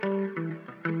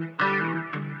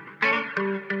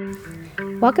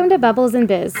Welcome to Bubbles and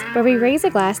Biz, where we raise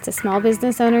a glass to small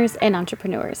business owners and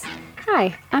entrepreneurs.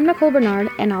 Hi, I'm Nicole Bernard,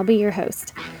 and I'll be your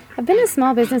host. I've been a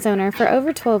small business owner for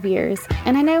over 12 years,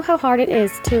 and I know how hard it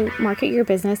is to market your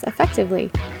business effectively.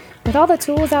 With all the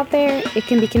tools out there, it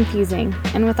can be confusing,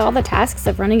 and with all the tasks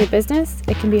of running a business,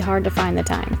 it can be hard to find the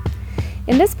time.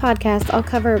 In this podcast, I'll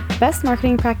cover best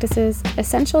marketing practices,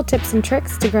 essential tips and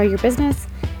tricks to grow your business,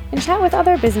 and chat with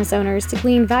other business owners to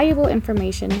glean valuable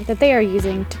information that they are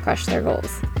using to crush their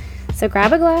goals. So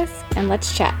grab a glass and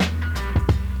let's chat.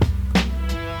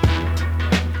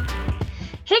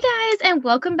 Hey guys, and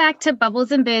welcome back to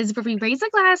Bubbles and Biz, where we raise a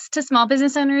glass to small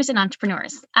business owners and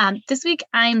entrepreneurs. This week,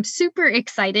 I'm super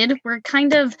excited. We're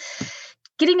kind of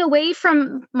getting away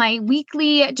from my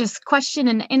weekly just question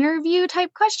and interview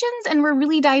type questions, and we're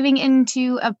really diving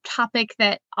into a topic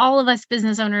that all of us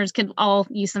business owners could all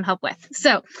use some help with.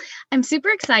 So I'm super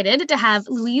excited to have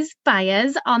Luis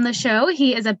Baez on the show.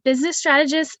 He is a business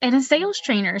strategist and a sales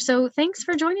trainer. So thanks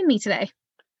for joining me today.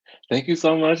 Thank you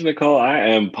so much, Nicole. I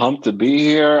am pumped to be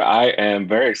here. I am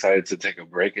very excited to take a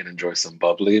break and enjoy some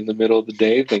bubbly in the middle of the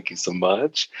day. Thank you so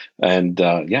much. And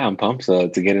I'm pumped to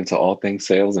get into all things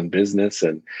sales and business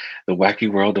and the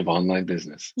wacky world of online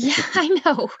business. Yeah,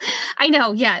 I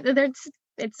know. Yeah,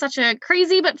 it's such a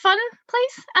crazy but fun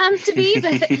place to be.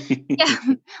 But yeah,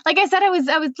 like I said, I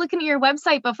was looking at your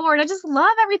website before, and I just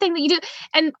love everything that you do.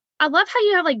 And I love how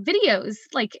you have like videos,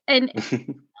 and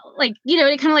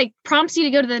it kind of like prompts you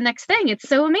to go to the next thing. It's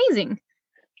so amazing.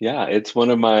 Yeah, it's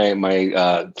one of my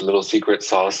little secret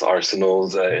sauce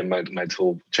arsenals in my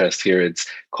tool chest here. It's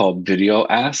called Video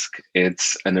Ask.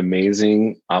 It's an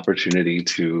amazing opportunity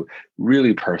to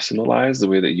really personalize the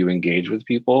way that you engage with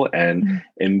people and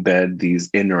embed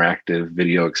these interactive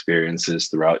video experiences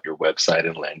throughout your website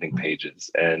and landing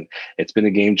pages. And it's been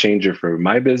a game changer for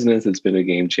my business. It's been a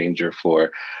game changer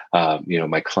for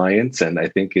my clients. And I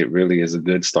think it really is a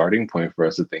good starting point for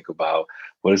us to think about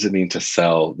what does it mean to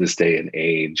sell this day and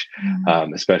age,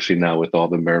 especially now with all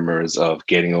the murmurs of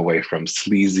getting away from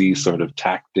sleazy sort of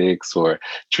tactics or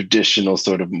traditional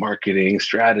sort of marketing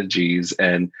strategies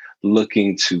and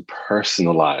looking to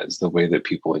personalize the way that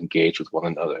people engage with one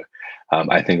another.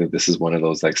 I think that this is one of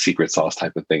those like secret sauce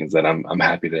type of things that I'm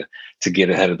happy to get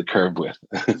ahead of the curve with.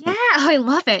 Yeah, I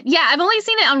love it. Yeah, I've only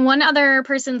seen it on one other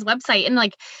person's website, and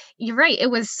like you're right, it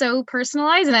was so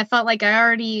personalized, and I felt like I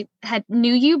already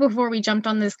knew you before we jumped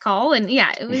on this call, and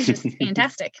yeah, it was just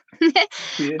fantastic.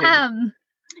 Yeah.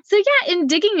 So yeah, in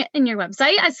digging in your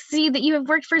website, I see that you have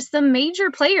worked for some major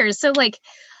players. So like,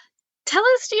 tell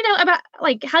us, about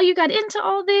like how you got into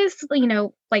all this,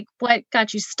 like what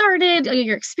got you started,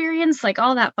 your experience, like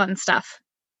all that fun stuff.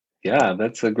 Yeah,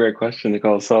 that's a great question,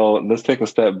 Nicole. So let's take a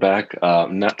step back,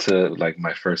 not to like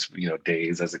my first,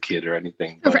 days as a kid or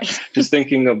anything, but Right. just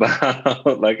thinking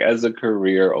about like as a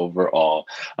career overall.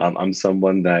 I'm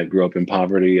someone that grew up in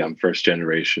poverty. I'm first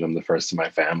generation. I'm the first in my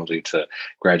family to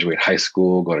graduate high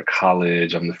school, go to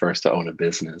college. I'm the first to own a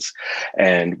business.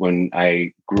 And when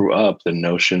I grew up, the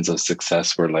notions of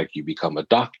success were like you become a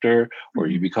doctor or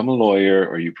you become a lawyer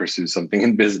or you pursue something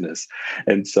in business.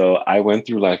 And so I went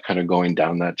through life kind of going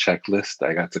down that checklist.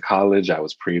 I got to college, I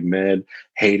was pre-med,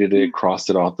 hated it, crossed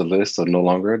it off the list, so no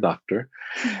longer a doctor.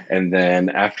 And then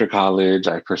after college,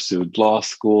 I pursued law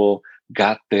school,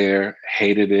 got there,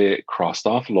 hated it, crossed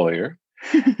off lawyer.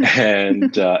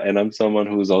 And I'm someone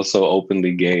who's also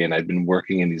openly gay, and I've been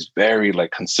working in these very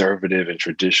like conservative and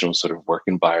traditional sort of work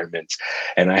environments.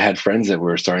 And I had friends that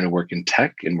were starting to work in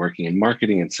tech and working in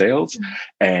marketing and sales,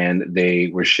 and they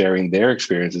were sharing their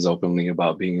experiences openly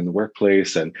about being in the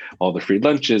workplace and all the free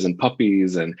lunches and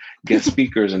puppies and guest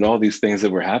speakers and all these things that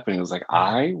were happening. I was like,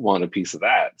 I want a piece of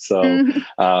that. So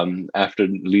after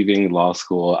leaving law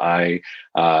school, I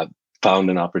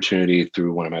found an opportunity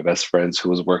through one of my best friends who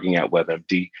was working at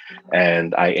WebMD.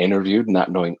 And I interviewed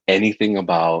not knowing anything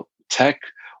about tech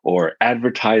or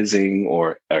advertising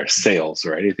or sales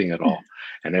or anything at all.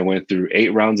 And I went through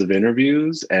 8 rounds of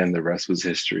interviews and the rest was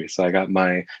history. So I got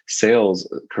my sales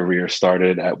career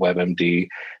started at WebMD.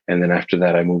 And then after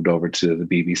that, I moved over to the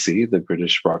BBC, the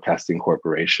British Broadcasting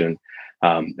Corporation.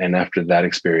 And after that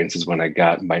experience is when I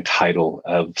got my title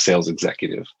of sales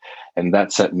executive. And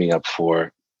that set me up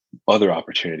for other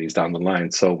opportunities down the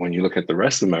line. So when you look at the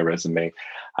rest of my resume,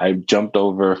 I jumped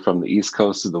over from the East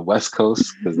Coast to the West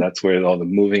Coast because that's where all the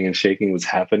moving and shaking was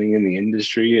happening in the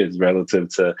industry is relative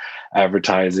to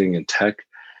advertising and tech.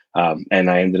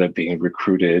 And I ended up being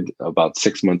recruited about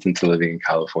 6 months into living in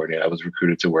California. I was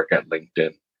recruited to work at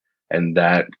LinkedIn, and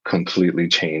that completely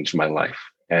changed my life.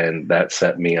 And that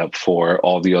set me up for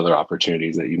all the other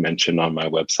opportunities that you mentioned on my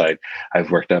website.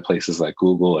 I've worked at places like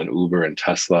Google and Uber and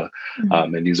Tesla.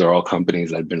 And these are all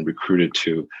companies I've been recruited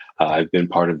to. I've been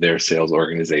part of their sales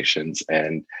organizations,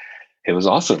 and it was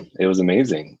awesome. It was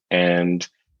amazing. And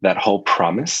that whole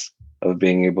promise of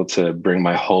being able to bring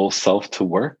my whole self to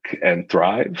work and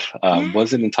thrive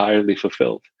wasn't entirely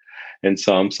fulfilled. And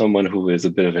so I'm someone who is a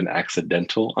bit of an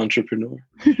accidental entrepreneur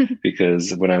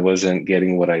because when I wasn't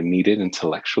getting what I needed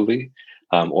intellectually,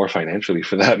 or financially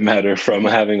for that matter, from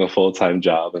having a full-time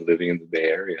job and living in the Bay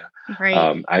Area,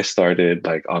 Right. I started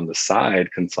like on the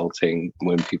side consulting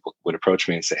when people would approach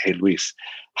me and say, "Hey, Luis,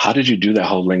 how did you do that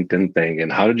whole LinkedIn thing?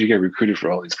 And how did you get recruited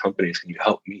for all these companies? Can you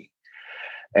help me?"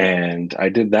 And I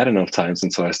did that enough times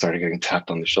until I started getting tapped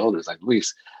on the shoulders, like,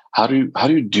 "Luis, how do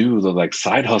you do the like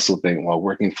side hustle thing while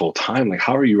working full time? Like,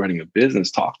 how are you running a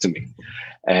business? Talk to me."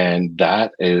 And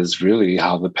that is really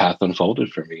how the path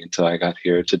unfolded for me until I got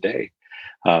here today.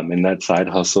 And that side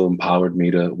hustle empowered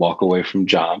me to walk away from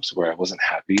jobs where I wasn't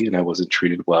happy and I wasn't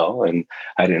treated well and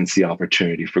I didn't see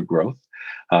opportunity for growth.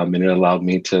 And it allowed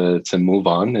me to move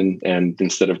on. And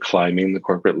instead of climbing the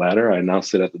corporate ladder, I now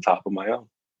sit at the top of my own.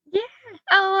 Yeah.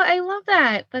 Oh, I love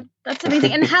that. That's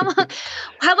amazing. And how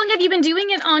long have you been doing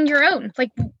it on your own?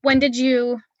 Like, when did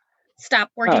you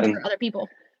stop working And for other people?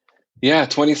 Yeah,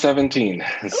 2017.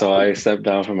 So Ooh. I stepped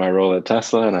down from my role at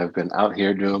Tesla, and I've been out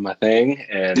here doing my thing.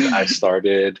 And I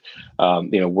started,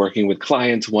 working with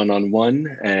clients one on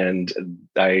one, and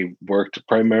I worked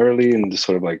primarily in the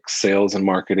sort of like sales and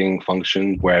marketing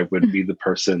function, where I would be the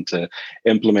person to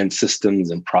implement systems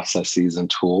and processes and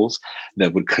tools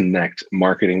that would connect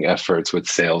marketing efforts with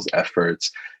sales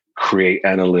efforts, create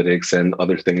analytics and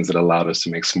other things that allowed us to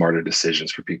make smarter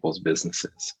decisions for people's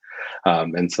businesses.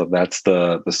 And so that's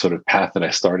the sort of path that I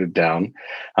started down.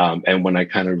 And when I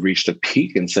kind of reached a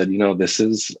peak and said, this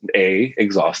is A,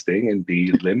 exhausting, and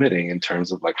B, limiting in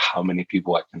terms of like how many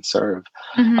people I can serve,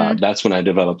 Mhm. that's when I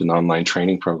developed an online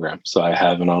training program. So I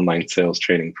have an online sales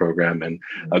training program and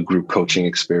a group coaching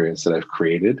experience that I've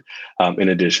created, in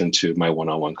addition to my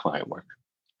one-on-one client work.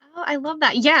 Oh, I love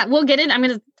that. Yeah, we'll get in. I'm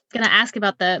gonna ask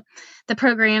about the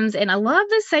programs, and I love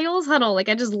the sales huddle. Like,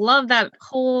 I just love that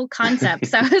whole concept.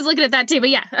 So I was looking at that too. But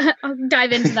yeah, I'll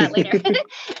dive into that later.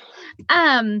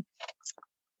 um,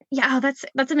 yeah, oh,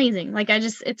 that's amazing. Like,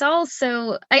 it's all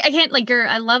so I can't like your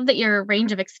I love that your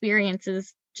range of experience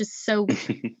is just so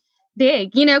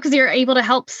big. Because you're able to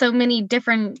help so many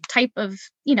different type of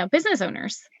business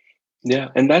owners. Yeah,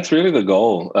 and that's really the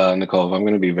goal, Nicole. If I'm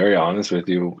going to be very honest with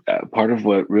you, part of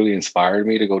what really inspired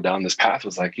me to go down this path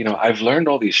was like, I've learned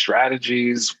all these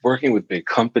strategies, working with big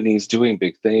companies, doing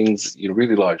big things,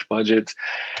 really large budgets,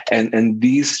 and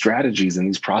these strategies and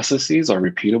these processes are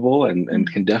repeatable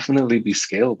and can definitely be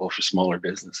scalable for smaller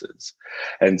businesses.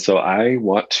 And so I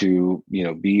want to,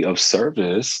 be of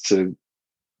service to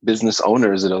business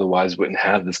owners that otherwise wouldn't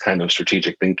have this kind of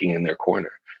strategic thinking in their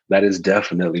corner. That is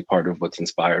definitely part of what's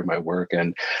inspired my work.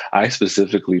 And I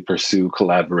specifically pursue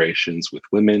collaborations with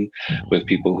women, with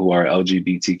people who are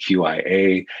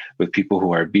LGBTQIA, with people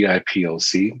who are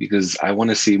BIPOC, because I want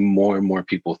to see more and more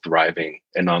people thriving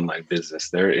in online business.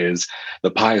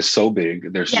 The pie is so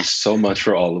big, there's Yeah. just so much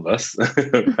for all of us,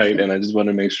 right? And I just want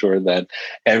to make sure that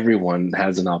everyone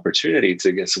has an opportunity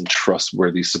to get some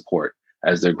trustworthy support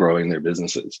as they're growing their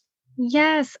businesses.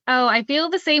 Yes. Oh, I feel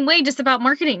the same way just about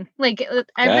marketing. Like,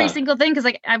 every Yeah. single thing, because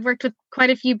like I've worked with quite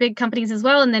a few big companies as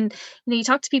well, and then you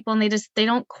talk to people and they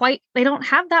don't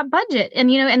have that budget, and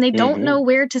they don't know Hmm.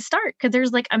 where to start because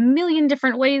there's like a million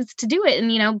different ways to do it,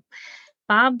 and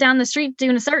Bob down the street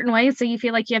doing a certain way, so you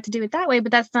feel like you have to do it that way,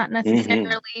 but that's not Hmm.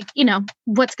 necessarily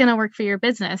what's going to work for your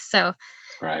business. So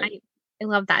I Right. I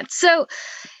love that. So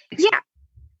yeah,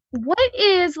 what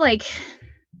is like,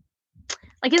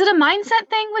 is it a mindset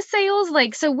thing with sales?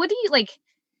 Like, so what do you like?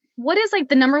 What is like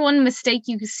the number one mistake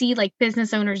you see like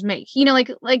business owners make?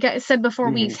 Like I said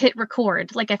before we Hmm. hit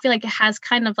record, like I feel like it has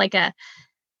kind of like a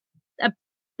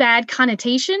bad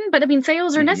connotation, but I mean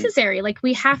sales are Hmm. necessary. Like,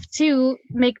 we have to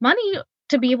make money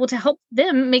to be able to help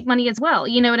them make money as well.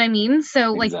 You know what I mean?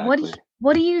 So like Exactly.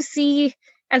 what do you see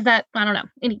as that, I don't know,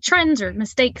 any trends or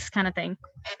mistakes kind of thing?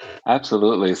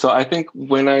 Absolutely. So I think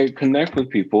when I connect with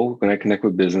people, when I connect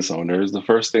with business owners, the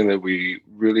first thing that we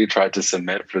really try to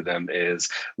cement for them is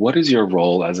what is your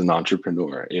role as an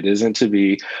entrepreneur? It isn't to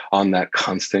be on that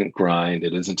constant grind,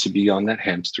 it isn't to be on that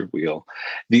hamster wheel.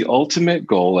 The ultimate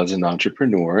goal as an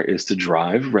entrepreneur is to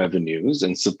drive revenues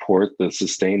and support the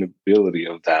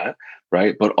sustainability of that,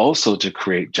 right? But also to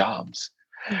create jobs.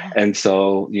 Yeah. And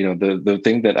so, the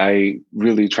thing that I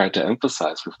really try to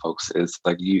emphasize for folks is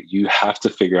like you have to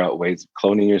figure out ways of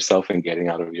cloning yourself and getting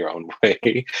out of your own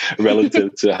way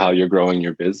relative to how you're growing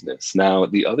your business. Now,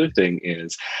 the other thing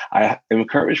is I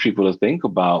encourage people to think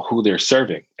about who they're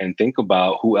serving and think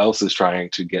about who else is trying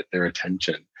to get their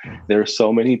attention. There are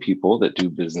so many people that do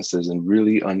businesses in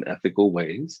really unethical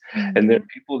ways, and there Mhm.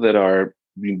 are people that are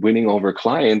winning over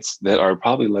clients that are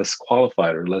probably less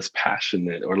qualified or less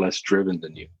passionate or less driven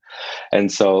than you.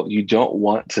 And so you don't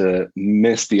want to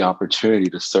miss the opportunity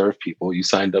to serve people. You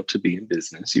signed up to be in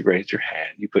business, you raised your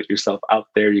hand, you put yourself out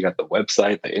there, you got the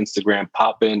website, the Instagram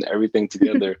popping, everything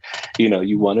together.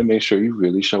 You want to make sure you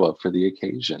really show up for the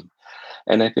occasion.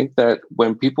 And I think that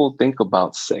when people think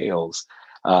about sales,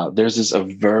 there's this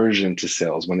aversion to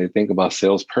sales. When they think about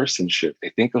salespersonship, they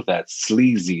think of that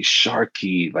sleazy,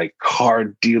 sharky, like car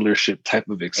dealership type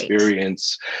of Right.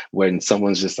 experience when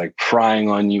someone's just like prying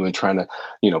on you and trying to,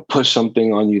 push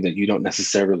something on you that you don't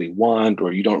necessarily want,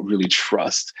 or you don't really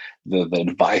trust the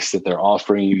advice that they're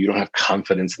offering you. You don't have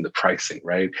confidence in the pricing,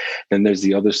 right? Then there's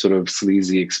the other sort of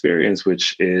sleazy experience,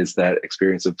 which is that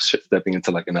experience of stepping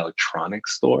into like an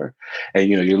electronics store, and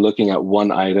you're looking at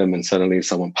one item and suddenly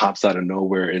someone pops out of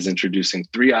nowhere, is introducing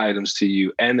three items to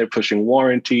you, and they're pushing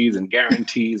warranties and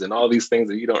guarantees and all these things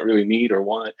that you don't really need or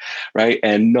want, right?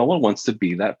 And no one wants to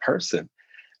be that person.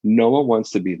 No one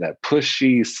wants to be that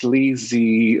pushy,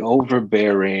 sleazy,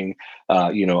 overbearing,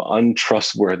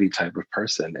 untrustworthy type of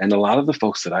person. And a lot of the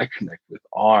folks that I connect with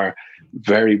are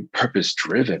very purpose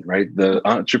driven, right? The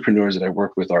entrepreneurs that I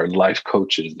work with are life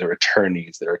coaches, they're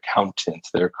attorneys, they're accountants,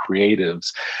 they're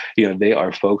creatives. They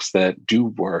are folks that do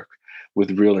work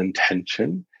with real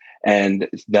intention. And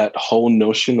that whole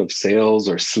notion of sales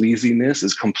or sleaziness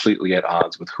is completely at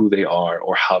odds with who they are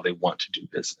or how they want to do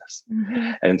business.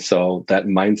 Mhm. And so that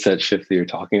mindset shift that you're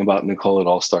talking about, Nicole, it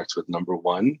all starts with number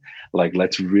one, like,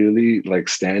 let's really like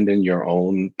stand in your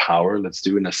own power. Let's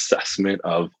do an assessment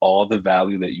of all the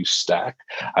value that you stack.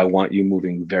 I want you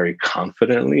moving very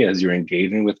confidently as you're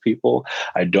engaging with people.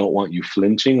 I don't want you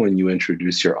flinching when you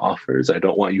introduce your offers. I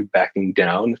don't want you backing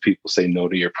down if people say no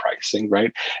to your pricing,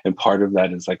 right? And part of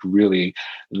that is like really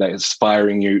like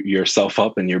inspiring yourself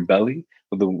up in your belly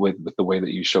with the way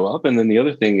that you show up. And then the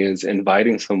other thing is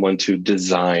inviting someone to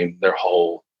design their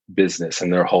whole business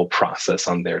and their whole process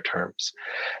on their terms.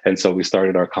 And so we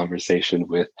started our conversation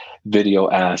with Video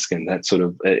Ask and that sort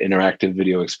of interactive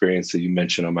video experience that you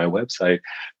mentioned on my website.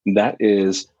 That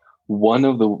is one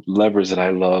of the levers that I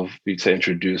love to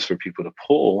introduce for people to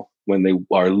pull when they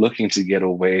are looking to get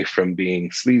away from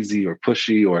being sleazy or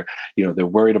pushy, or they're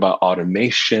worried about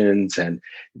automations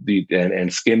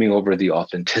and skimming over the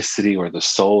authenticity or the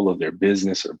soul of their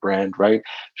business or brand, right?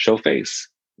 Show face,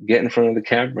 get in front of the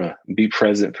camera, be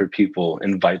present for people,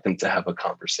 invite them to have a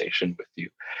conversation with you.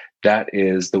 That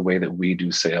is the way that we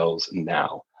do sales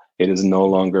now. It is no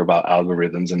longer about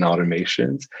algorithms and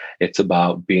automations. It's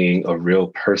about being a real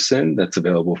person that's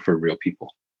available for real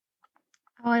people.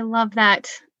 Oh, I love that.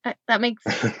 That makes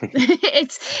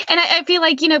it's and I feel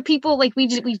like, people like we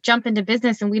jump into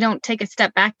business and we don't take a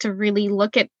step back to really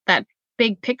look at that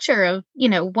big picture of,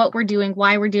 what we're doing,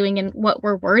 why we're doing, and what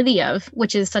we're worthy of,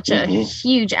 which is such a hmm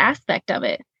huge aspect of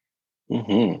it.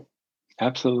 hmm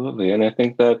Absolutely, and I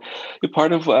think that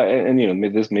part of and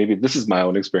maybe this is my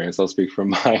own experience. I'll speak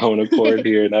from my own accord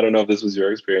here, and I don't know if this was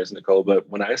your experience, Nicole. But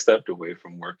when I stepped away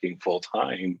from working full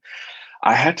time,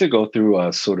 I had to go through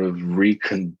a sort of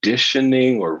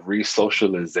reconditioning or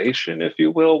re-socialization, if you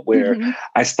will, where Mhm.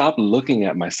 I stopped looking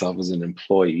at myself as an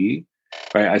employee.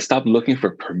 Right, I stopped looking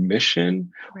for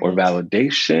permission or Right.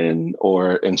 validation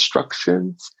or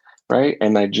instructions. Right,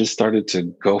 and I just started to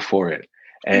go for it.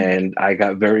 And I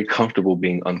got very comfortable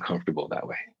being uncomfortable that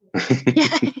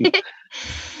Yeah. way.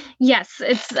 Yes,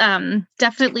 it's,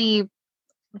 definitely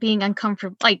being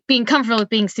comfortable with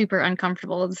being super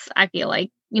uncomfortable is, I feel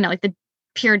like, like the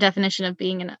pure definition of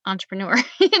being an entrepreneur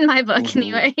in my book hmm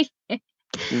anyway.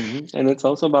 And it's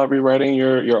also about rewriting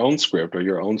your own script or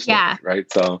your own Yeah. story,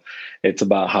 right? So it's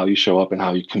about how you show up and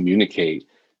how you communicate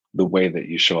the way that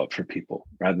you show up for people,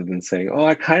 rather than saying, "Oh,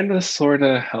 I kind of sort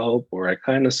of help," or "I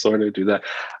kind of sort of do that."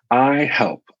 I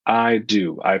help, I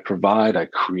do, I provide, I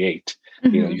create.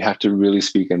 Mhm. You have to really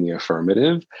speak in the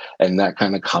affirmative, and that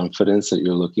kind of confidence that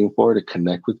you're looking for to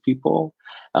connect with people.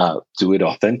 Do it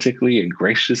authentically and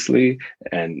graciously,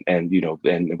 and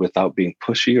without being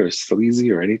pushy or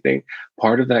sleazy or anything.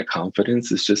 Part of that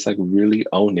confidence is just like really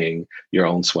owning your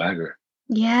own swagger.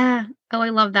 Yeah. Oh, I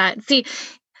love that. See,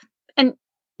 and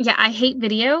yeah, I hate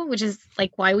video, which is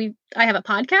like why I have a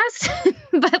podcast.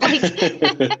 But like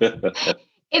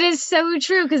It is so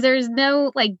true because there's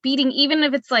no like beating, even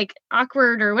if it's like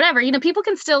awkward or whatever, people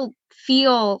can still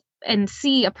feel and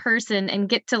see a person and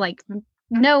get to like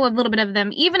know a little bit of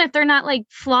them, even if they're not like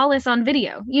flawless on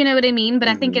video. You know what I mean? But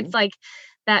I think it's like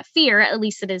that fear, at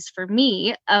least it is for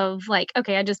me, of like,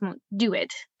 okay, I just won't do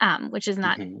it, which is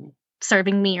not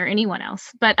serving me or anyone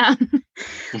else. But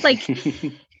like,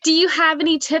 do you have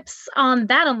any tips on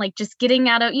that, on like just getting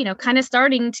out of, kind of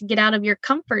starting to get out of your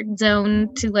comfort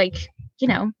zone to like,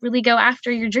 really go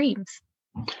after your dreams?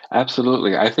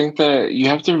 Absolutely. I think that you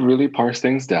have to really parse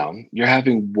things down. You're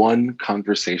having one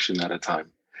conversation at a time.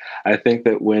 I think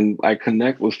that when I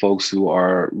connect with folks who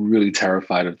are really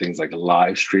terrified of things like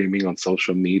live streaming on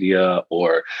social media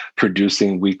or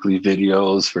producing weekly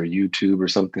videos for YouTube or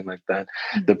something like that,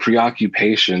 the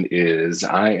preoccupation is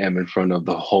I am in front of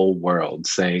the whole world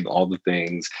saying all the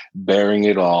things, bearing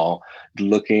it all,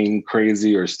 looking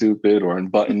crazy or stupid or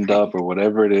unbuttoned up or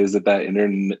whatever it is that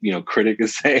internet critic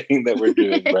is saying that we're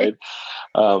doing, right?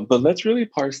 But let's really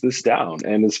parse this down.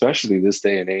 And especially this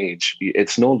day and age,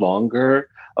 it's no longer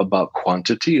about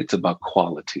quantity, it's about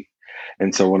quality.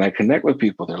 And so when I connect with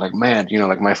people, they're like, man,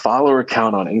 like my follower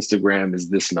count on Instagram is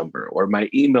this number, or my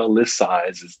email list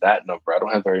size is that number. I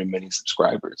don't have very many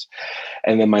subscribers.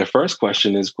 And then my first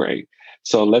question is, great.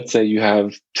 So let's say you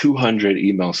have 200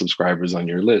 email subscribers on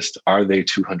your list. Are they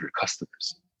 200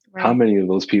 customers? Right. How many of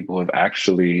those people have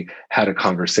actually had a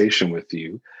conversation with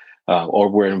you or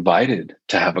were invited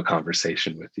to have a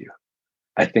conversation with you?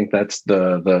 I think that's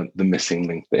the missing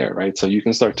link there, right? So you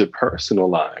can start to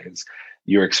personalize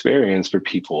your experience for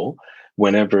people.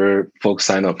 Whenever folks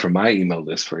sign up for my email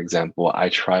list, for example, I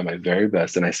try my very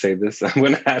best. And I say this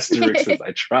when asterisk says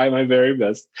I try my very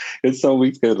best. Because some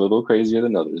weeks get a little crazier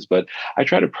than others, but I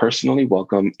try to personally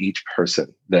welcome each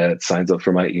person that signs up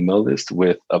for my email list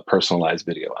with a personalized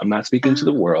video. I'm not speaking to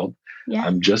the world. Yeah.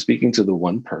 I'm just speaking to the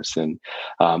one person.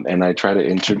 And I try to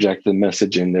interject the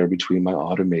message in there between my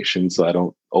automation so I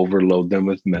don't overload them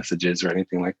with messages or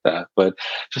anything like that. But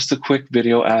just a quick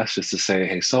video ask just to say,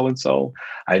 hey, so-and-so,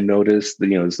 I noticed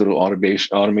this little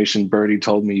automation birdie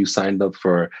told me you signed up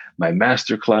for my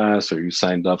masterclass or you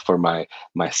signed up for my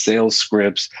sales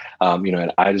scripts.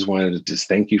 And I just wanted to just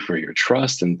thank you for your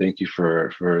trust and thank you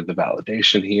for the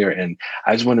validation here. And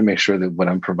I just want to make sure that what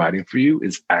I'm providing for you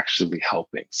is actually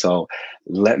helping. So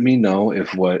let me know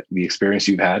if what the experience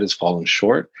you've had has fallen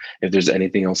short, if there's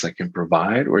anything else I can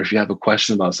provide, or if you have a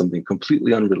question about something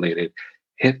completely unrelated,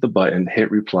 hit the button, hit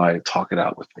reply, talk it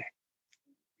out with me.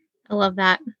 I love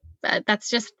that. That's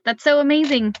so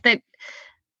amazing that,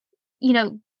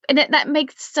 and that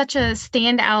makes such a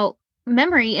standout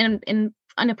memory in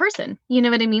on a person. You know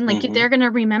what I mean? Like they're going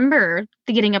to remember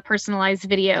getting a personalized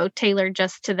video tailored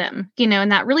just to them,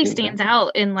 and that really stands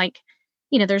out in like,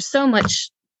 there's so much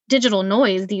digital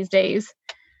noise these days.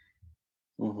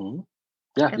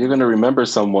 Yeah, you're going to remember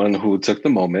someone who took the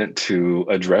moment to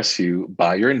address you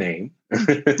by your name,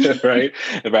 right?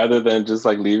 Rather than just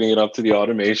like leaving it up to the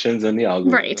automations and the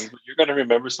algorithms. Right. You're going to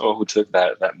remember someone who took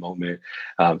that moment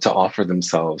to offer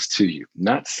themselves to you.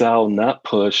 Not sell, not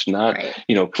push, not,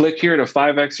 click here to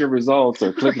 5x your results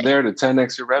or click there to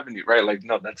 10x your revenue, right? Like,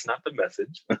 no, that's not the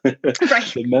message.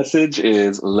 Right. The message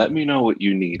is, let me know what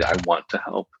you need. I want to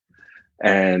help.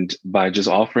 And by just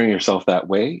offering yourself that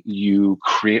way, you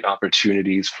create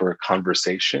opportunities for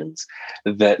conversations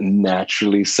that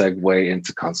naturally segue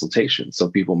into consultation.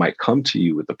 So people might come to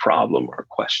you with a problem or a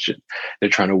question. They're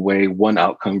trying to weigh one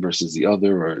outcome versus the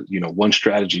other, or one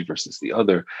strategy versus the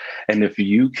other. And if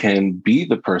you can be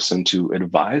the person to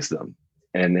advise them,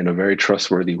 and in a very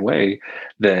trustworthy way,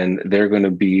 then they're going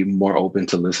to be more open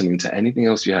to listening to anything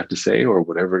else you have to say or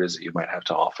whatever it is that you might have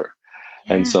to offer.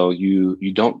 Yeah. And so you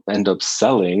don't end up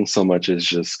selling so much as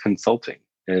just consulting.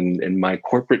 And in my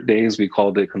corporate days, we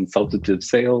called it consultative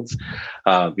sales.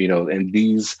 In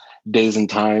these days and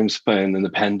times, and in the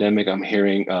pandemic, I'm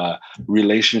hearing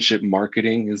relationship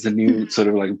marketing is the new sort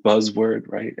of like buzzword,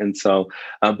 right? And so,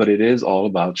 but it is all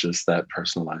about just that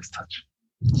personalized touch.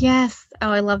 Yes.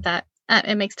 Oh, I love that.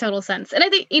 It makes total sense. And I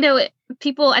think,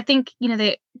 people,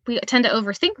 we tend to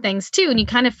overthink things too. And you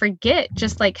kind of forget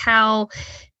just like how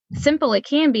simple it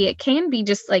can be. It can be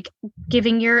just like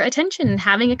giving your attention and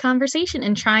having a conversation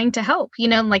and trying to help,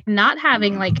 like not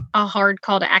having like a hard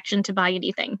call to action to buy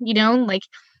anything,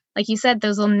 like you said,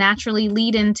 those will naturally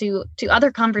lead into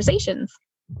other conversations.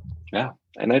 Yeah.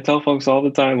 And I tell folks all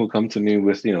the time who come to me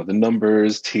with, the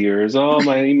numbers, tiers, oh,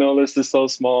 my email list is so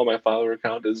small, my follower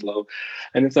count is low.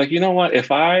 And it's like, you know what, if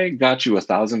I got you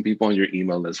 1,000 people on your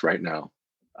email list right now,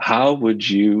 how would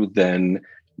you then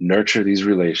nurture these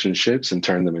relationships and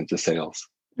turn them into sales?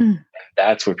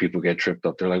 That's where people get tripped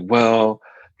up. They're like, well,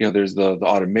 there's the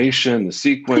automation, the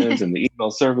sequence, and the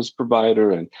email service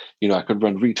provider, and I could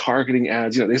run retargeting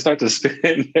ads. They start to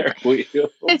spin their wheels,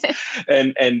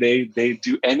 and they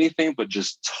do anything but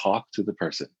just talk to the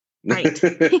person. Right.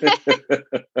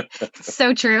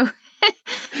 So true.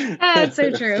 That's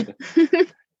so true.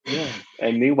 Yeah.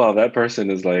 And meanwhile, that person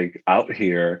is like out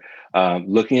here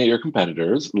looking at your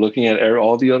competitors, looking at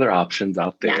all the other options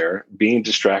out there, being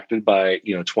distracted by,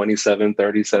 $27,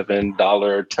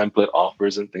 $37 template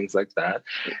offers and things like that.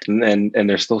 And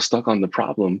they're still stuck on the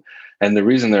problem. And the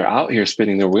reason they're out here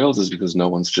spinning their wheels is because no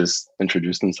one's just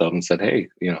introduced themselves and said, hey,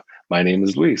 my name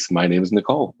is Luis. My name is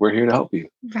Nicole. We're here to help you.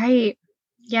 Right.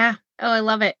 Yeah. Oh, I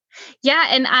love it. Yeah.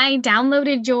 And I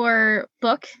downloaded your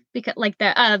book because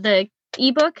the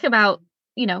ebook about,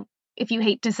 if you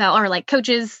hate to sell, or like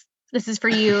coaches, this is for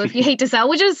you if you hate to sell,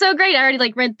 which is so great. I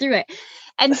already read through it.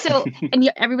 And so,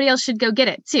 everybody else should go get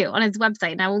it too on his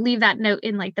website. And I will leave that note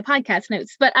in the podcast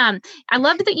notes. But I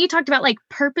loved that you talked about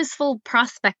purposeful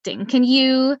prospecting. Can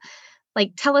you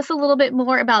tell us a little bit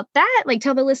more about that?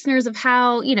 Tell the listeners of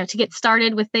how, to get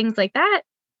started with things like that.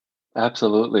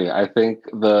 Absolutely. I think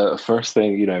the first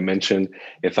thing, I mentioned,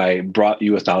 if I brought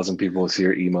you 1,000 people to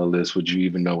your email list, would you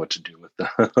even know what to do with them?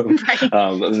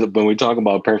 Right. When we talk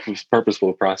about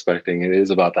purposeful prospecting, it is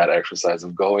about that exercise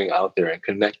of going out there and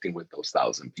connecting with those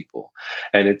 1,000 people.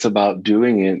 And it's about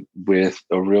doing it with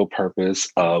a real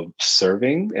purpose of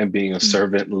serving and being a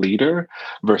servant leader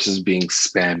versus being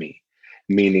spammy,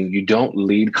 meaning you don't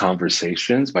lead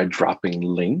conversations by dropping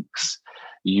links.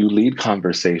 You lead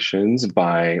conversations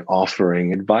by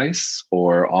offering advice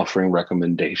or offering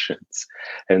recommendations.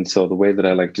 And so the way that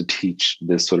I like to teach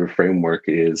this sort of framework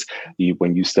is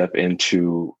when you step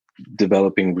into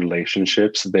developing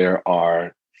relationships, there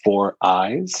are 4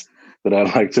 I's that I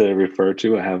like to refer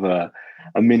to. I have a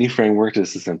mini framework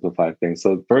just to simplify things.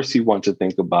 So first, you want to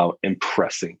think about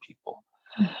impressing people.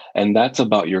 And that's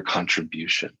about your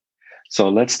contribution. So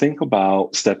let's think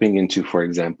about stepping into, for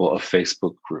example, a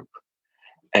Facebook group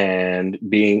and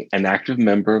being an active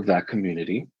member of that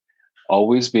community,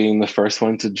 always being the first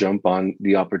one to jump on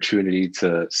the opportunity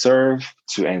to serve,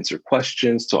 to answer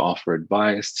questions, to offer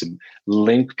advice, to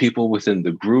link people within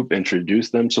the group, introduce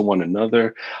them to one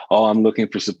another. Oh, I'm looking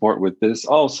for support with this.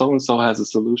 Oh, so-and-so has a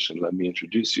solution. Let me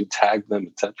introduce you, tag them,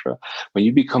 etc. When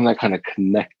you become that kind of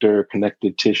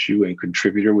connective tissue and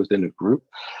contributor within a group,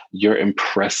 you're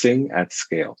impressing at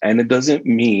scale. And it doesn't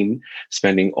mean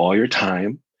spending all your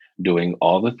time doing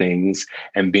all the things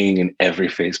and being in every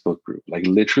Facebook group.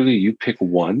 Literally, you pick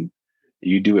one,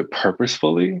 you do it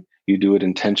purposefully, you do it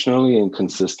intentionally and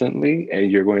consistently,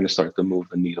 and you're going to start to move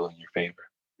the needle in your favor.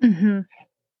 Mm-hmm.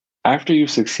 After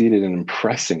you've succeeded in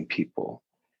impressing people,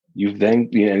 you've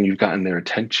gotten their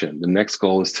attention. The next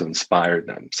goal is to inspire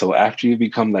them. So after you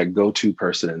become that go-to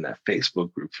person in that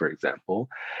Facebook group, for example,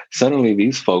 suddenly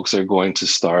these folks are going to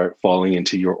start falling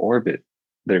into your orbit.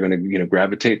 They're going to,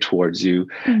 gravitate towards you.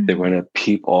 Mm-hmm. They're going to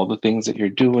peep all the things that you're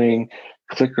doing,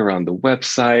 click around the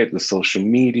website, the social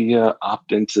media,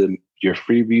 opt into your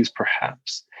freebies,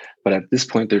 perhaps. But at this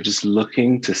point, they're just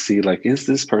looking to see, is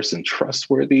this person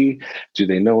trustworthy? Do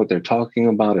they know what they're talking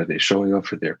about? Are they showing up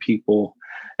for their people?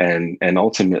 And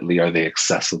ultimately, are they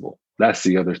accessible? That's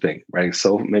the other thing, right?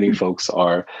 So many folks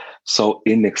are so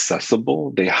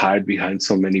inaccessible. They hide behind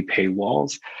so many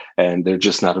paywalls, and they're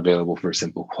just not available for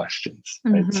simple questions.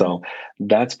 Right? Mm-hmm. So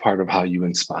that's part of how you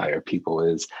inspire people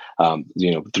is,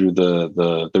 through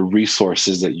the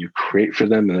resources that you create for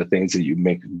them and the things that you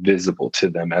make visible to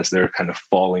them as they're kind of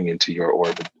falling into your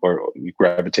orbit or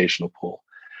gravitational pull.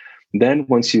 Then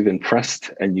once you've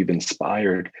impressed and you've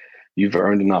inspired, you've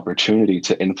earned an opportunity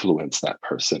to influence that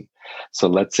person. So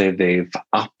let's say they've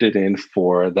opted in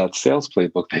for that sales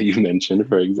playbook that you mentioned,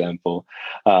 for example.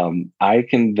 I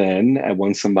can then,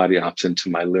 once somebody opts into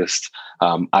my list,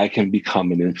 I can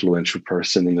become an influential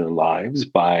person in their lives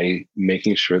by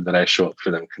making sure that I show up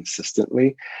for them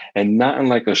consistently, and not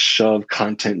in a shove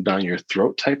content down your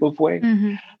throat type of way,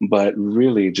 mm-hmm. but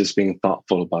really just being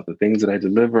thoughtful about the things that I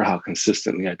deliver, how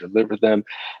consistently I deliver them,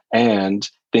 and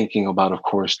thinking about, of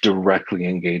course, directly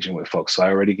engaging with folks. So I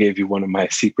already gave you one of my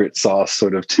secret sauce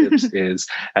sort of tips is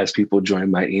as people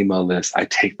join my email list, I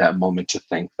take that moment to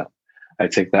thank them. I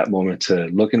take that moment to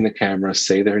look in the camera,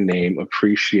 say their name,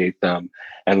 appreciate them,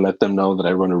 and let them know that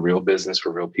I run a real business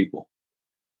for real people.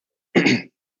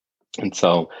 And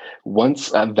so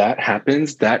once that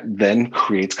happens, that then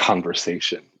creates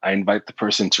conversation. I invite the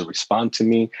person to respond to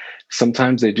me.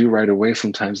 Sometimes they do right away,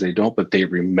 sometimes they don't, but they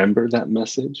remember that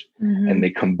message, mm-hmm. and they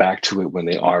come back to it when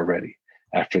they are ready,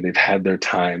 after they've had their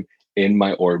time in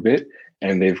my orbit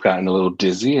and they've gotten a little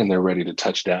dizzy and they're ready to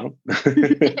touch down.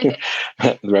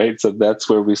 Right. So that's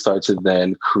where we start to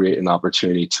then create an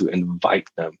opportunity to invite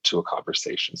them to a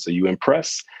conversation. So you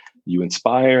impress, you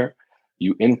inspire,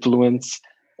 you influence.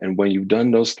 And when you've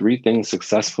done those three things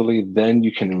successfully, then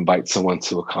you can invite someone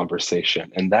to a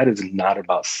conversation. And that is not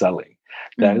about selling.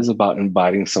 That is about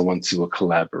inviting someone to a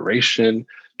collaboration,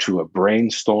 to a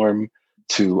brainstorm,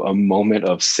 to a moment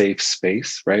of safe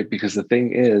space, right? Because the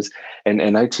thing is,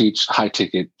 and I teach high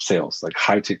ticket sales, like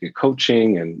high ticket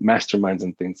coaching and masterminds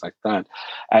and things like that.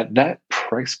 At that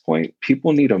price point,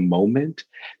 people need a moment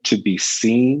to be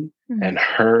seen and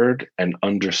heard and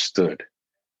understood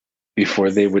before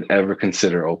they would ever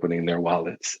consider opening their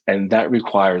wallets. And that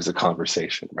requires a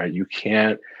conversation, right? You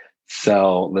can't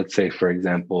sell, let's say, for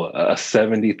example, a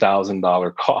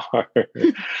 $70,000 car.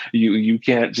 You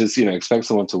can't just, expect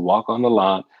someone to walk on the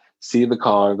lot, see the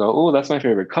car, go, oh, that's my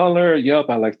favorite color. Yup,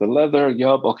 I like the leather.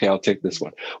 Yup, okay, I'll take this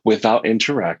one, without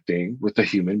interacting with a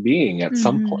human being at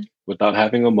some point, without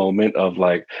having a moment of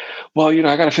like, well,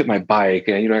 I got to fit my bike,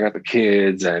 and, I got the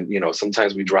kids, and,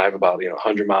 sometimes we drive about,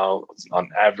 100 miles on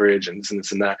average, and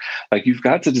this and that. Like, you've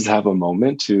got to just have a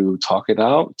moment to talk it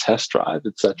out, test drive,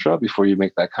 etc., before you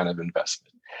make that kind of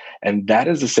investment. And that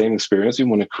is the same experience we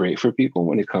want to create for people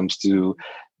when it comes to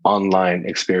online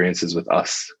experiences with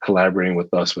us, collaborating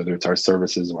with us, whether it's our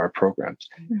services or our programs.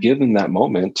 Give them that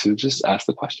moment to just ask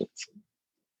the questions.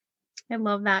 I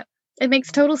love that. It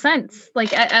makes total sense.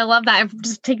 Like, I love that. I've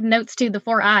just taken notes too. The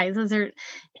 4 eyes. Those are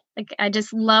like, I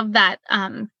just love that,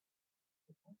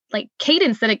 like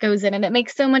cadence that it goes in, and it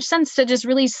makes so much sense to just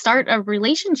really start a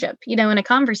relationship, in a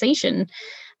conversation.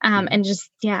 And just,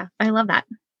 yeah, I love that.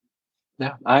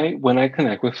 Yeah, when I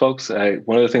connect with folks,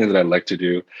 one of the things that I like to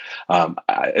do,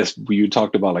 as you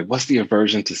talked about, like, what's the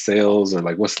aversion to sales, or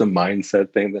like, what's the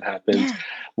mindset thing that happens? Yeah.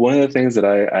 One of the things that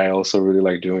I also really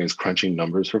like doing is crunching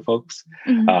numbers for folks,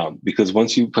 because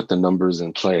once you put the numbers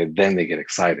in play, then they get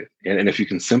excited. And if you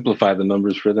can simplify the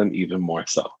numbers for them, even more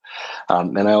so.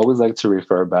 And I always like to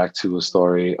refer back to a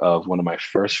story of one of my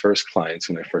first clients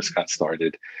when I first got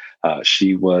started.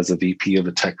 She was a VP of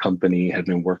a tech company, had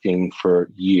been working for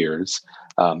years,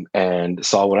 and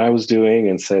saw what I was doing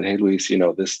and said, "Hey, Luis,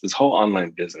 this whole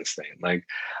online business thing, like,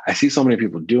 I see so many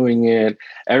people doing it.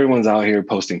 Everyone's out here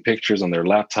posting pictures on their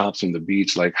laptops from the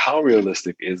beach. Like, how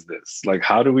realistic is this? Like,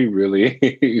 how do we really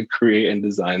create and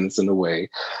design this in a way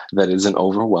that isn't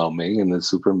overwhelming and is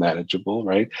super manageable,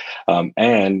 right?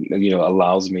 And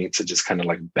allows me to just kind of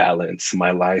like balance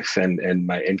my life and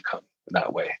my income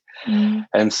that way."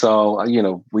 And so,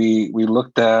 we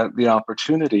looked at the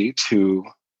opportunity to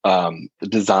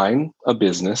design a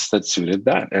business that suited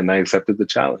that. And I accepted the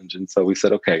challenge. And so we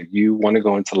said, okay, you want to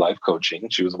go into life coaching.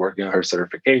 She was working on her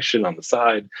certification on the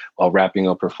side while wrapping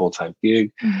up her full-time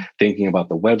gig, thinking about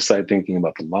the website, thinking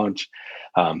about the launch.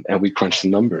 And we crunched the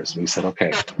numbers. We said,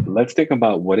 okay, let's think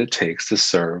about what it takes to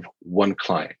serve one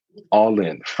client, all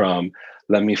in, from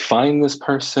let me find this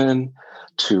person,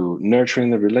 to nurturing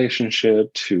the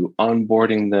relationship, to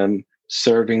onboarding them,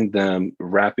 serving them,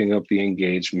 wrapping up the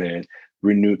engagement,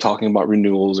 talking about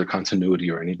renewals or continuity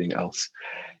or anything else.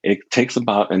 It takes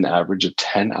about an average of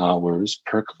 10 hours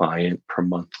per client per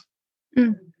month.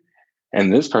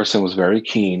 And this person was very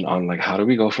keen on, like, how do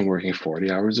we go from working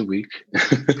 40 hours a week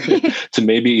to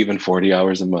maybe even 40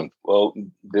 hours a month? Well,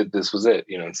 this was it.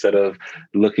 Instead of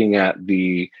looking at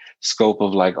the scope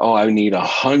of like, oh, I need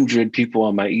 100 people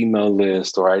on my email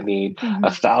list, or I need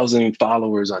 1,000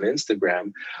 followers on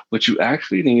Instagram, what you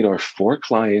actually need are 4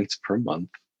 clients per month.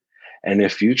 And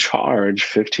if you charge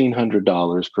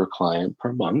 $1,500 per client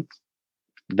per month,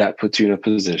 that puts you in a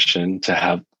position to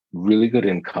have really good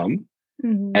income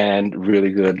and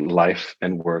really good life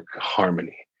and work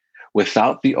harmony,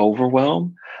 without the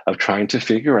overwhelm of trying to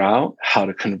figure out how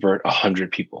to convert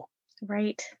 100 people.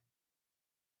 Right.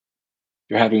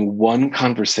 You're having one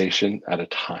conversation at a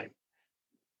time.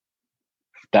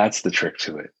 That's the trick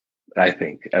to it, I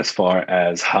think, as far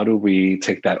as how do we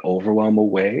take that overwhelm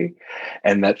away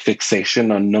and that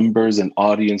fixation on numbers and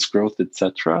audience growth,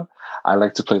 etc. I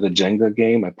like to play the Jenga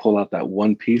game. I pull out that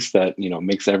one piece that,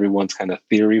 makes everyone's kind of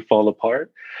theory fall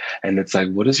apart. And it's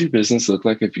like, what does your business look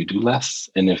like if you do less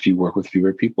and if you work with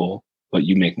fewer people, but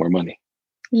you make more money?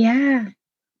 Yeah.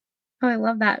 Oh, I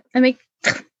love that. That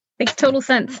makes total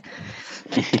sense.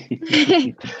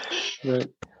 Right.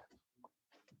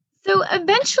 So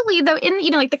eventually, though,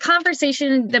 in like the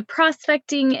conversation, the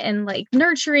prospecting and like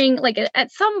nurturing, like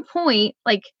at some point,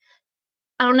 like,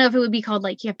 I don't know if it would be called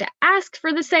like you have to ask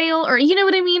for the sale, or you know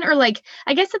what I mean? Or like,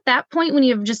 I guess at that point when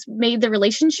you've just made the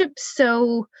relationship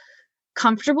so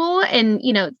comfortable and,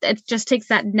 it just takes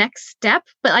that next step.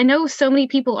 But I know so many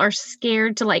people are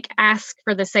scared to like ask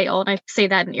for the sale. And I say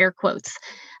that in air quotes.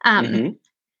 Hmm.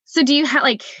 So do you have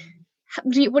like,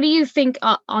 what do you think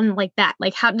on like that?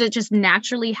 Like how did it just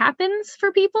naturally happens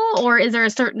for people? Or is there a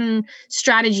certain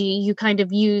strategy you kind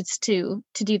of use to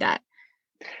do that?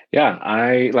 Yeah,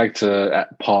 I like to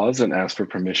pause and ask for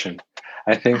permission.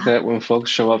 I think Ah, that when folks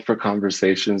show up for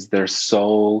conversations, they're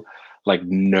so like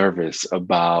nervous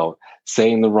about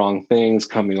saying the wrong things,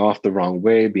 coming off the wrong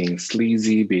way, being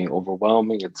sleazy, being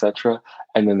overwhelming, etc.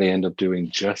 And then they end up doing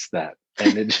just that.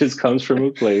 And it just comes from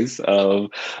a place of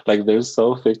like they're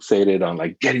so fixated on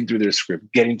like getting through their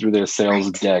script, getting through their sales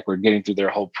right. deck, or getting through their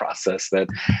whole process that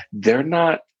they're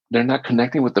not they're not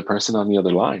connecting with the person on the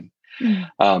other line. Mm,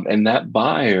 And that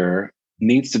buyer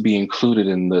needs to be included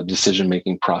in the decision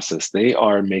making process. They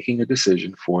are making a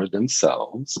decision for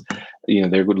themselves.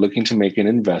 They're looking to make an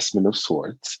investment of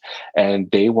sorts, and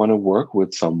they want to work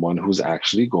with someone who's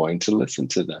actually going to listen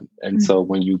to them. And mm, so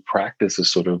when you practice a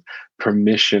sort of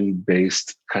permission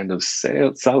based kind of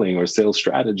selling or sales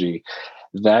strategy,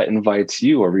 that invites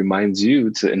you or reminds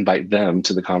you to invite them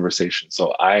to the conversation.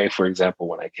 So I, for example,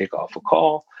 when I kick off a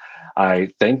call, I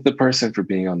thank the person for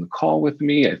being on the call with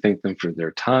me. I thank them for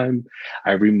their time.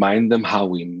 I remind them how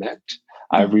we met.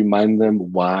 I mm, remind them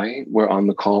why we're on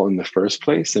the call in the first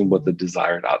place and what the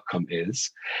desired outcome is.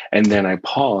 And then I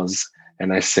pause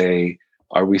and I say,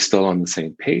 are we still on the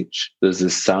same page? Does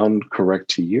this sound correct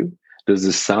to you? Does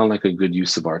this sound like a good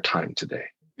use of our time today?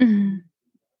 mm.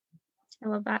 I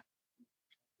love that.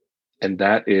 And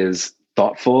that is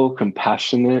thoughtful,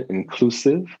 compassionate,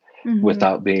 inclusive, Hmm.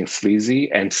 without being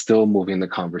sleazy and still moving the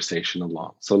conversation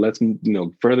along. So let's,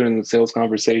 further in the sales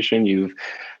conversation, you've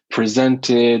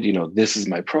presented, this is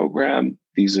my program.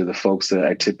 These are the folks that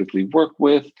I typically work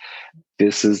with.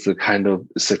 This is the kind of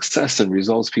success and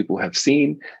results people have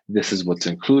seen. This is what's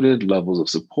included, levels of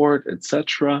support,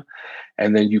 etc.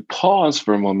 And then you pause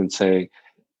for a moment and say,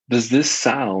 does this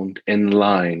sound in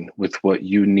line with what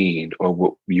you need or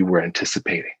what you were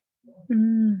anticipating?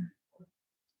 Mm,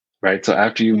 Right. So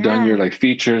after you've done your yeah. like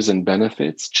features and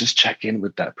benefits, just check in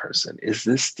with that person.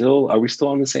 Are we still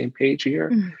on the same page here?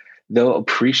 Mm, They'll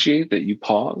appreciate that you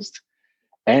paused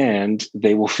and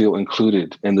they will feel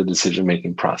included in the decision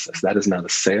making process. That is not a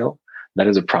sale, that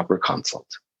is a proper consult.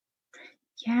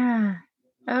 yeah.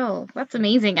 Oh, that's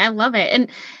amazing. I love it.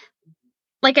 And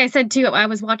like I said too, I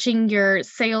was watching your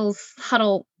sales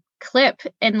huddle clip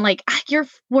and like your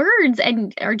words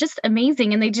and are just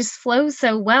amazing and they just flow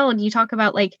so well and you talk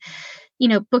about like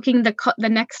booking the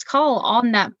next call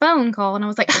on that phone call and I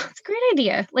was like oh, it's a great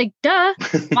idea like duh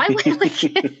why would like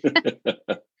because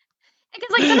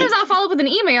like sometimes I'll follow up with an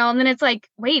email and then it's like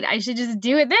wait I should just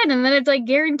do it then and then it's like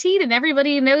guaranteed and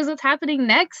everybody knows what's happening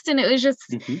next and it was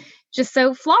Mhm. just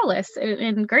so flawless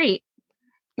and great.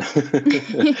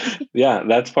 Yeah,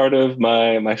 that's part of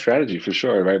my strategy for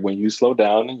sure, right? When you slow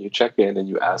down and you check in and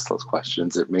you ask those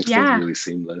questions, it makes things Yeah. really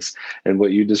seamless. And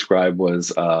what you described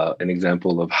was an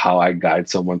example of how I guide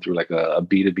someone through like a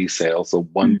B2B sale, so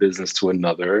one Mm, business to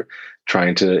another,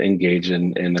 trying to engage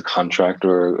in a contract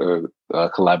or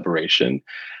collaboration.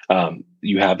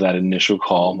 You have that initial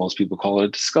call. Most people call it a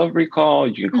discovery call.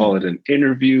 You can call it mhm, an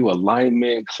interview,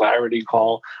 alignment, clarity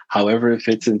call, however it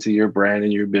fits into your brand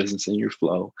and your business and your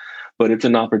flow. But it's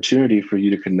an opportunity for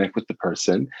you to connect with the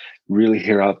person, really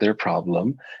hear out their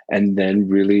problem, and then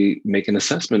really make an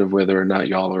assessment of whether or not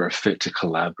y'all are a fit to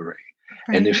collaborate.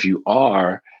 And right. if you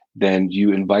are, then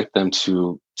you invite them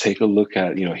to take a look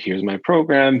at, here's my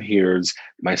program, here's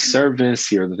my service,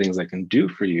 here are the things I can do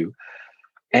for you,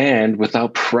 and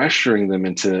without pressuring them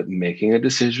into making a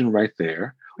decision right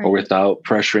there, or Right. without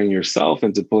pressuring yourself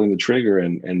into pulling the trigger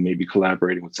and maybe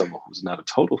collaborating with someone who's not a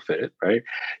total fit, right?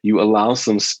 You allow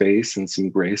some space and some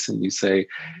grace and you say,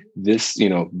 this,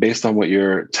 based on what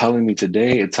you're telling me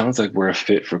today, it sounds like we're a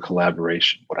fit for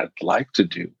collaboration. What I'd like to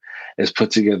do is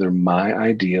put together my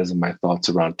ideas and my thoughts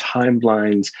around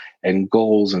timelines and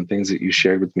goals and things that you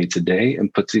shared with me today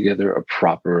and put together a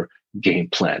proper game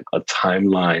plan, a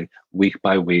timeline week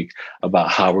by week about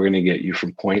how we're going to get you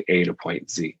from point A to point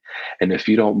Z. And if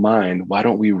you don't mind, why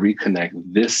don't we reconnect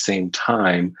this same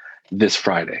time this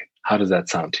Friday? How does that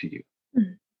sound to you?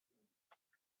 Mm,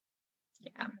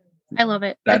 yeah. I love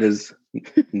it. That is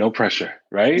no pressure,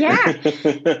 right? Yeah,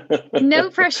 no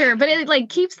pressure, but it like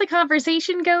keeps the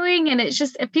conversation going and it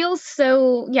feels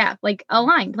so yeah, like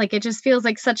aligned. Like it just feels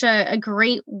like such a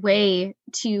great way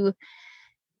to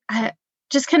uh,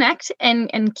 just connect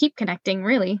and keep connecting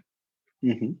really.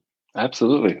 Mhm.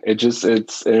 Absolutely.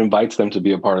 It invites them to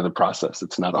be a part of the process.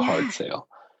 It's not a hard Yeah, sale.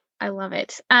 I love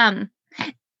it.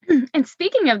 And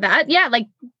speaking of that, yeah, like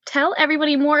tell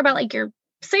everybody more about like your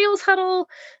sales huddle,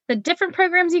 the different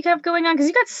programs you have going on, because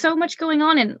you got so much going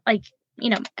on, and like,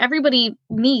 everybody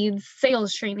needs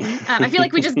sales training. I feel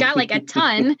like we just got like a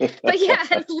ton, but yeah,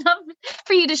 I'd love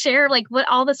for you to share like what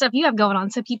all the stuff you have going on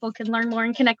so people can learn more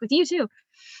and connect with you too.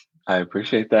 I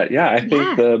appreciate that. Yeah, I think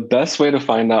Yeah. the best way to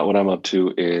find out what I'm up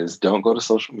to is don't go to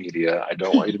social media. I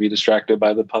don't want you to be distracted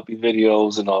by the puppy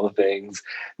videos and all the things.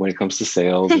 When it comes to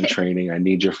sales and training, I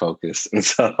need your focus. And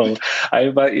so I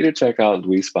invite you to check out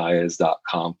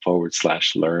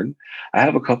luisbaez.com/learn. I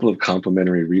have a couple of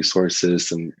complimentary resources,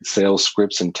 some sales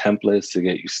scripts and templates to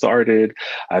get you started.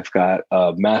 I've got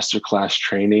a masterclass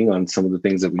training on some of the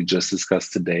things that we just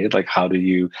discussed today, like how do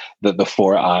you, the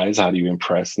 4 I's, how do you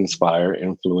impress, inspire,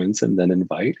 influence, and then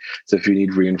invite. So if you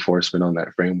need reinforcement on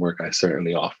that framework, I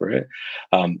certainly offer it.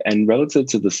 And relative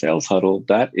to the sales huddle,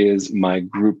 that is my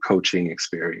group coaching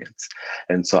experience.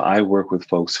 And so I work with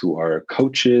folks who are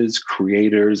coaches,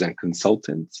 creators, and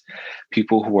consultants,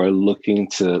 people who are looking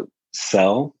to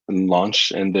sell and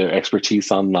launch and their expertise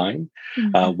online,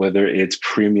 whether it's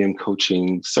premium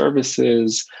coaching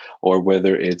services or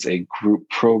whether it's a group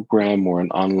program or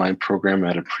an online program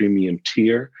at a premium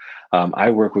tier. I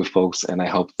work with folks and I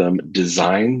help them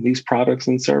design these products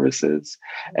and services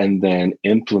and then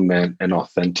implement an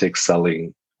authentic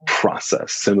selling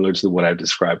process similar to what I've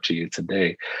described to you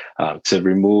today, to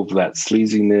remove that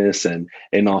sleaziness and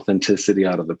inauthenticity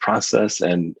out of the process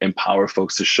and empower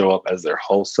folks to show up as their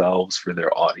whole selves for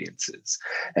their audiences.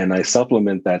 And I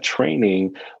supplement that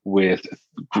training with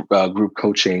group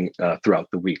coaching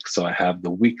throughout the week. So I have the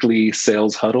weekly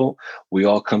sales huddle. We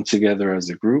all come together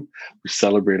as a group. We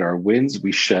celebrate our wins.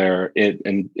 We share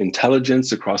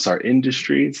intelligence across our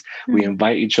industries. We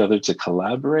invite each other to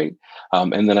collaborate.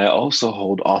 And then I also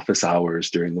hold office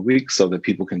hours during the week so that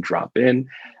people can drop in,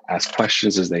 ask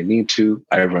questions as they need to.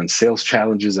 I run sales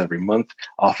challenges every month.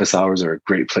 Office hours are a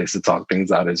great place to talk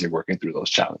things out as you're working through those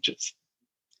challenges.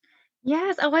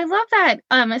 Yes. Oh, I love that.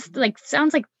 It's like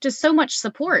sounds like just so much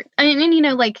support. I mean,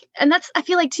 and and that's I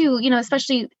feel like too,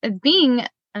 especially as being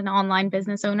an online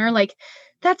business owner, like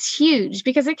that's huge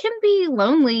because it can be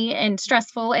lonely and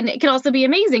stressful, and it can also be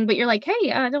amazing. But you're like,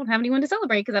 hey, I don't have anyone to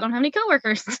celebrate because I don't have any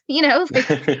coworkers. Like, I love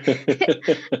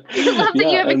that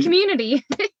you have a community.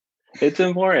 It's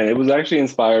important. It was actually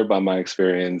inspired by my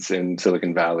experience in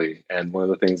Silicon Valley. And one of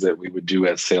the things that we would do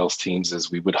as sales teams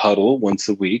is we would huddle once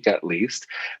a week at least.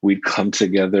 We'd come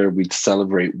together, we'd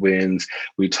celebrate wins,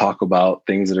 we'd talk about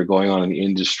things that are going on in the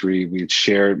industry, we'd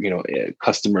share,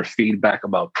 customer feedback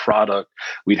about product.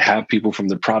 We'd have people from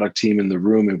the product team in the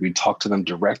room and we'd talk to them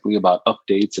directly about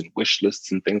updates and wish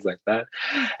lists and things like that.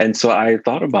 And so I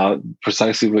thought about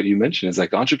precisely what you mentioned is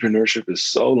like entrepreneurship is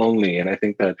so lonely. And I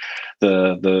think that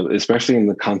especially in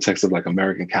the context of like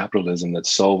American capitalism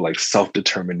that's so like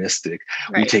self-deterministic,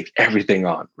 we take everything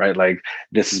on, right? Like,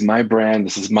 this is my brand,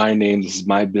 this is my name, this is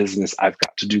my business. I've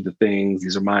got to do the things.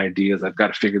 These are my ideas. I've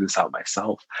got to figure this out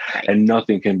myself. And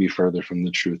nothing can be further from the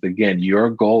truth. Again,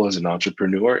 your goal as an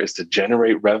entrepreneur is to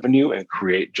generate revenue and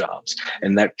create jobs.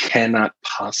 And that cannot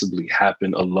possibly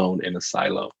happen alone in a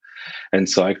silo. And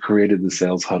so I created the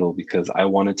sales huddle because I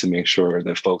wanted to make sure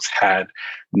that folks had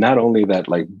not only that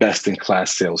like best in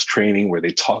class sales training where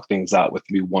they talk things out with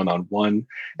me one-on-one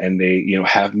and they,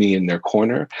 have me in their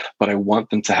corner, but I want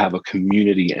them to have a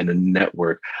community and a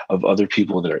network of other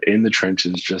people that are in the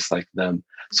trenches just like them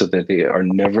so that they are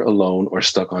never alone or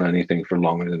stuck on anything for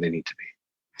longer than they need to be.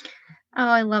 Oh,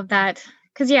 I love that.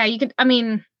 Because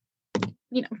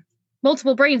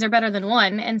multiple brains are better than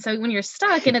one. And so when you're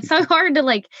stuck and it's so hard to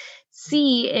like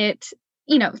see it,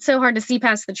 it's so hard to see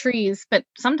past the trees. But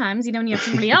sometimes, you have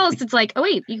somebody else. It's like, oh,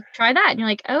 wait, you try that. And you're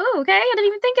like, oh, okay. I didn't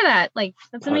even think of that. Like,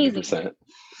 that's amazing. 100%.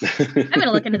 I'm going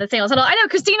to look into the sales huddle. I know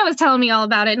Christina was telling me all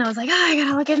about it. And I was like, oh, I got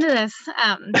to look into this.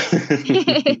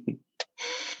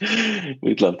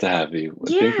 We'd love to have you.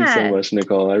 Yeah. Thank you so much,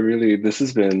 Nicole. This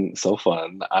has been so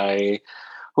fun. I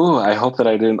hope that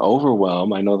I didn't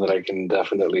overwhelm. I know that I can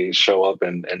definitely show up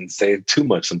and say too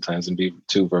much sometimes and be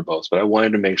too verbose, but I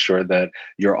wanted to make sure that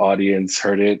your audience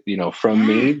heard it, from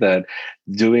me, that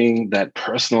doing that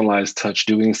personalized touch,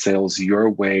 doing sales your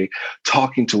way,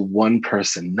 talking to one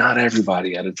person, not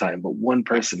everybody at a time, but one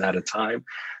person at a time,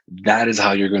 that is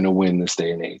how you're going to win this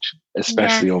day and age,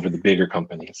 especially over the bigger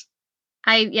companies.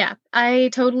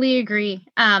 I totally agree.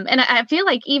 And I feel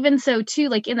like even so too,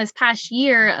 like in this past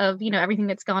year of, everything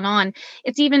that's gone on,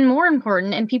 it's even more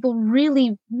important and people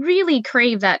really, really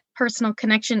crave that personal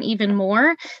connection even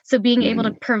more. So being able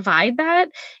to provide that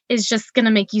is just going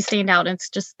to make you stand out. It's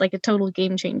just like a total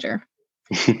game changer.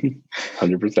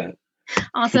 100%.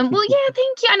 Awesome. Well, yeah,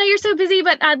 thank you. I know you're so busy,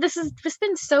 but this has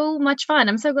been so much fun.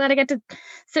 I'm so glad I got to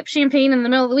sip champagne in the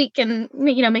middle of the week and,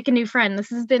 make a new friend. This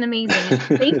has been amazing.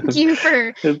 Thank you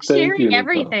for Thank you, sharing Nicole.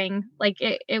 everything. Like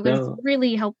it was No.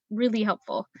 really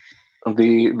helpful.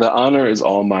 The honor is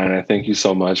all mine. I thank you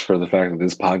so much for the fact that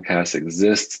this podcast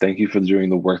exists. Thank you for doing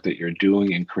the work that you're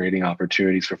doing and creating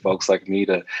opportunities for folks like me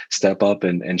to step up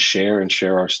and share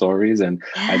our stories. And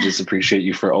I just appreciate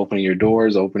you for opening your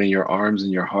doors, opening your arms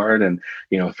and your heart. And,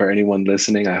 for anyone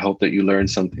listening, I hope that you learned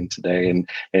something today. And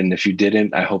if you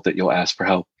didn't, I hope that you'll ask for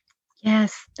help.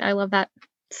 Yes, I love that.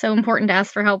 So important to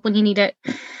ask for help when you need it.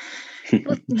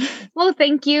 Well,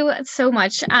 thank you so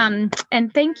much. And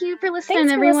thank you for listening,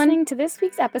 Thanks everyone. for listening to this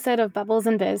week's episode of Bubbles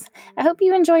and Biz. I hope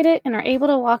you enjoyed it and are able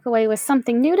to walk away with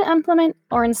something new to implement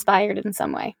or inspired in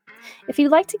some way. If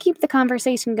you'd like to keep the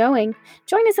conversation going,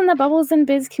 join us in the Bubbles and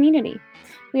Biz community.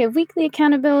 We have weekly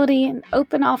accountability, an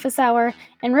open office hour,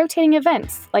 and rotating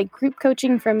events like group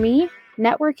coaching from me,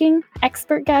 networking,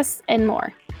 expert guests, and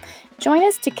more. Join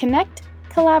us to connect,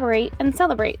 collaborate, and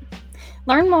celebrate.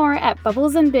 Learn more at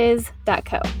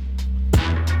bubblesandbiz.co.